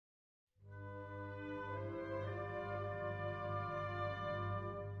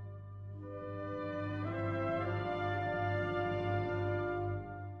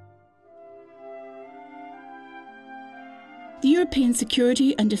The European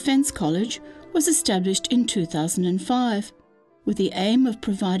Security and Defence College was established in 2005 with the aim of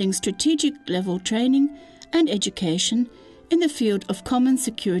providing strategic-level training and education in the field of common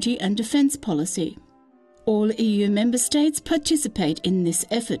security and defence policy. All EU member states participate in this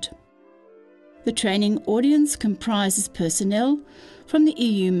effort. The training audience comprises personnel from the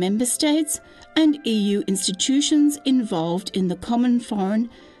EU member states and EU institutions involved in the common foreign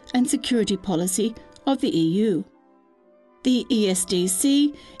and security policy of the EU. The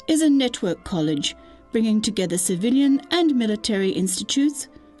ESDC is a network college bringing together civilian and military institutes,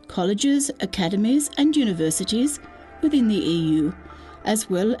 colleges, academies and universities within the EU, as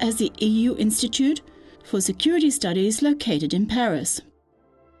well as the EU Institute for Security Studies located in Paris.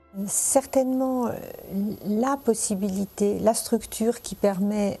 Certainement, la possibilité, la structure qui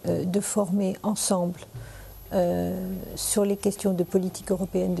permet de former ensemble sur les questions de politique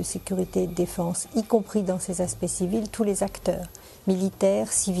européenne de sécurité et de défense, y compris dans ses aspects civils, tous les acteurs, militaires,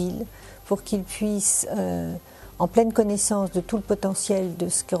 civils, pour qu'ils puissent, en pleine connaissance de tout le potentiel de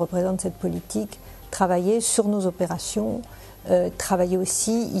ce que représente cette politique, travailler sur nos opérations, travailler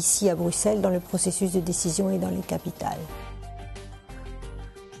aussi ici à Bruxelles dans le processus de décision et dans les capitales.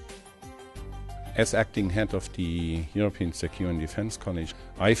 As acting head of the European Security and Defence College,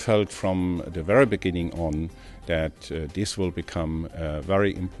 I felt from the very beginning on that this will become a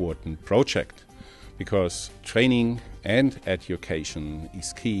very important project, because training and education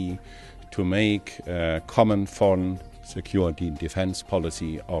is key to make a common foreign security and defence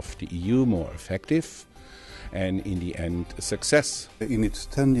policy of the EU more effective and in the end a success. In its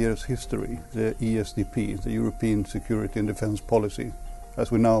 10 years history, the ESDP, the European Security and Defence Policy,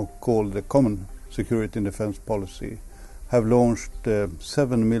 as we now call the Common Security and Defence Policy, have launched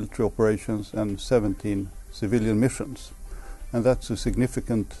 7 military operations and 17 civilian missions. And that's a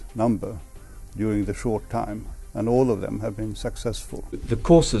significant number during the short time, and all of them have been successful. The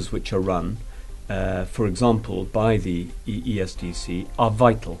courses which are run, for example, by the ESDC are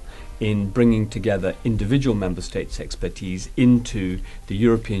vital in bringing together individual member states' expertise into the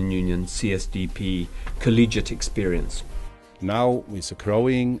European Union CSDP collegiate experience. Now, with a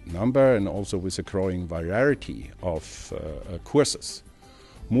growing number and also with a growing variety of courses,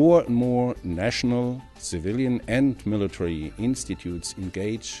 more and more national, civilian and military institutes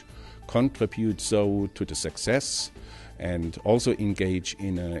engage, contribute so to the success, and also engage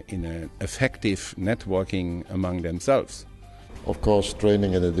in an effective networking among themselves. Of course,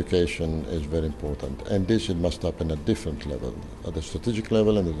 training and education is very important, and this it must happen at different levels, at the strategic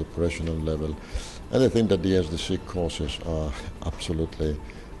level and at the operational level. And I think that the ESDC courses are absolutely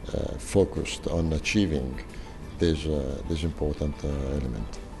focused on achieving this important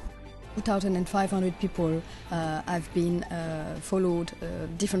element. 2,500 people have been followed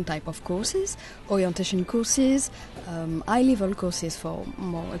different type of courses, orientation courses, high-level courses for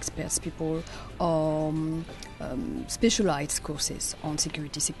more experts people, or specialized courses on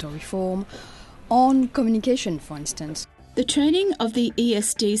security sector reform, on communication, for instance. The training of the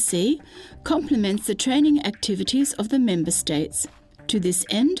ESDC complements the training activities of the member states. To this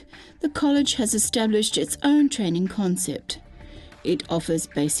end, the college has established its own training concept. It offers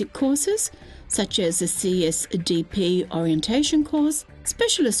basic courses, such as the CSDP orientation course,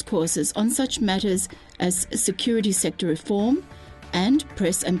 specialist courses on such matters as security sector reform and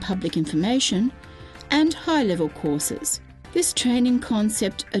press and public information, and high-level courses. This training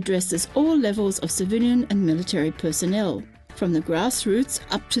concept addresses all levels of civilian and military personnel, from the grassroots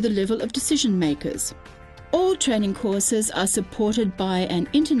up to the level of decision makers. All training courses are supported by an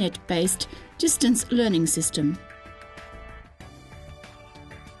internet-based distance learning system.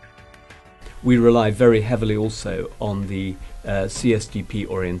 We rely very heavily also on the CSDP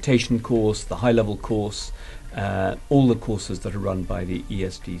orientation course, the high-level course, all the courses that are run by the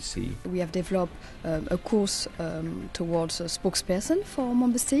ESDC. We have developed a course towards a spokesperson for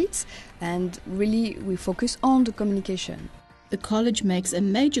member states, and really we focus on the communication. The college makes a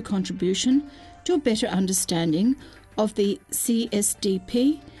major contribution to a better understanding of the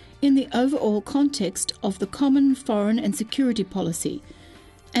CSDP in the overall context of the common foreign and security policy,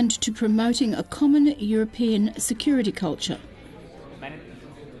 and to promoting a common European security culture.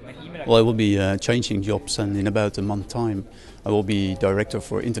 Well, I will be changing jobs, and in about a month's time I will be Director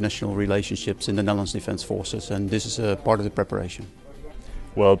for International Relationships in the Netherlands Defence Forces, and this is a part of the preparation.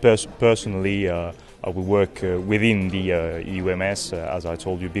 Well, personally, I will work within the EUMS, as I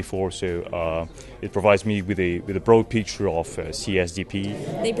told you before, so it provides me with a broad picture of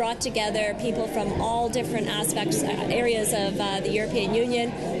CSDP. They brought together people from all different aspects, areas of the European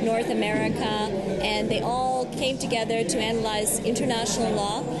Union, North America, and they all came together to analyze international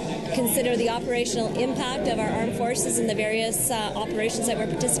law consider the operational impact of our armed forces in the various operations that we're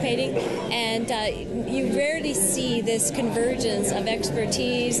participating. And you rarely see this convergence of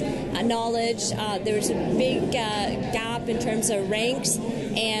expertise, knowledge. There's a big gap in terms of ranks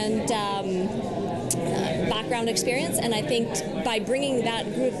and background experience, and I think by bringing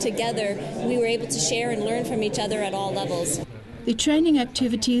that group together, we were able to share and learn from each other at all levels. The training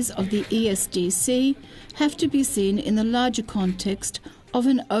activities of the ESDC have to be seen in the larger context of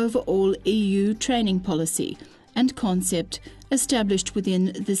an overall EU training policy and concept established within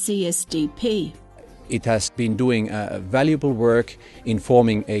the CSDP. It has been doing valuable work in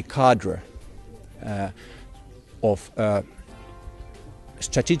forming a cadre of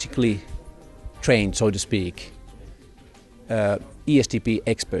strategically trained, so to speak, ESDP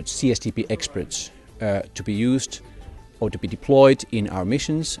experts, CSDP experts, to be used or to be deployed in our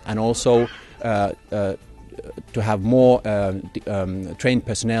missions, and also to have more trained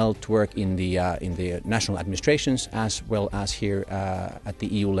personnel to work in the national administrations as well as here at the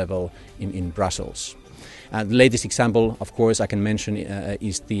EU level in Brussels. The latest example, of course, I can mention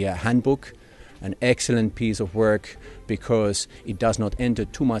is the handbook. An excellent piece of work because it does not enter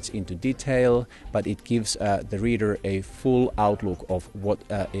too much into detail, but it gives the reader a full outlook of what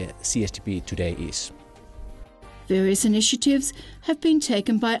CSDP today is. Various initiatives have been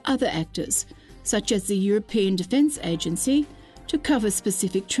taken by other actors, such as the European Defence Agency, to cover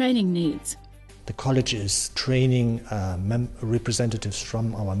specific training needs. The college is training representatives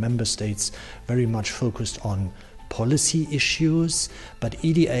from our member states very much focused on policy issues, but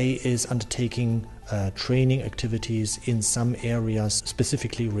EDA is undertaking training activities in some areas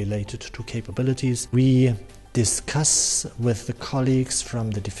specifically related to capabilities. We discuss with the colleagues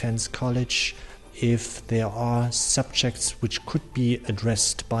from the Defence College if there are subjects which could be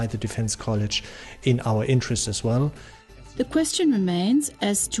addressed by the Defence College in our interest as well. The question remains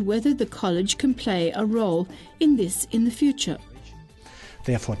as to whether the college can play a role in this in the future.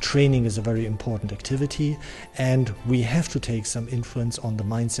 Therefore, training is a very important activity, and we have to take some influence on the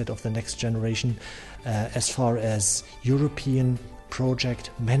mindset of the next generation as far as European project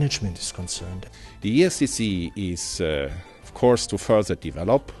management is concerned. The ESDC is, of course, to further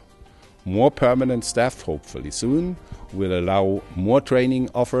develop more permanent staff, hopefully soon, will allow more training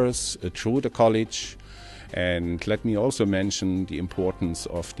offers through the college. And let me also mention the importance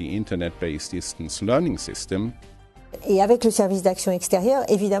of the internet-based distance learning system. Et avec le service d'action extérieure,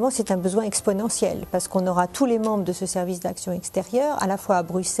 évidemment, c'est un besoin exponentiel parce qu'on aura tous les membres de ce service d'action extérieure, à la fois à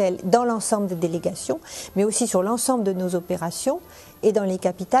Bruxelles, dans l'ensemble des délégations, mais aussi sur l'ensemble de nos opérations et dans les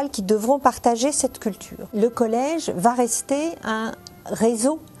capitales qui devront partager cette culture. Le collège va rester un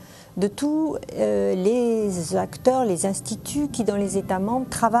réseau de tous les acteurs, les instituts qui, dans les États membres,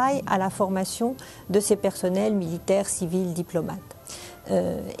 travaillent à la formation de ces personnels militaires, civils, diplomates.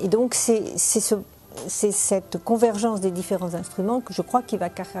 Et donc, c'est cette convergence des différents instruments que je crois qui va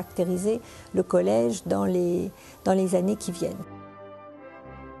caractériser le collège dans les années qui viennent.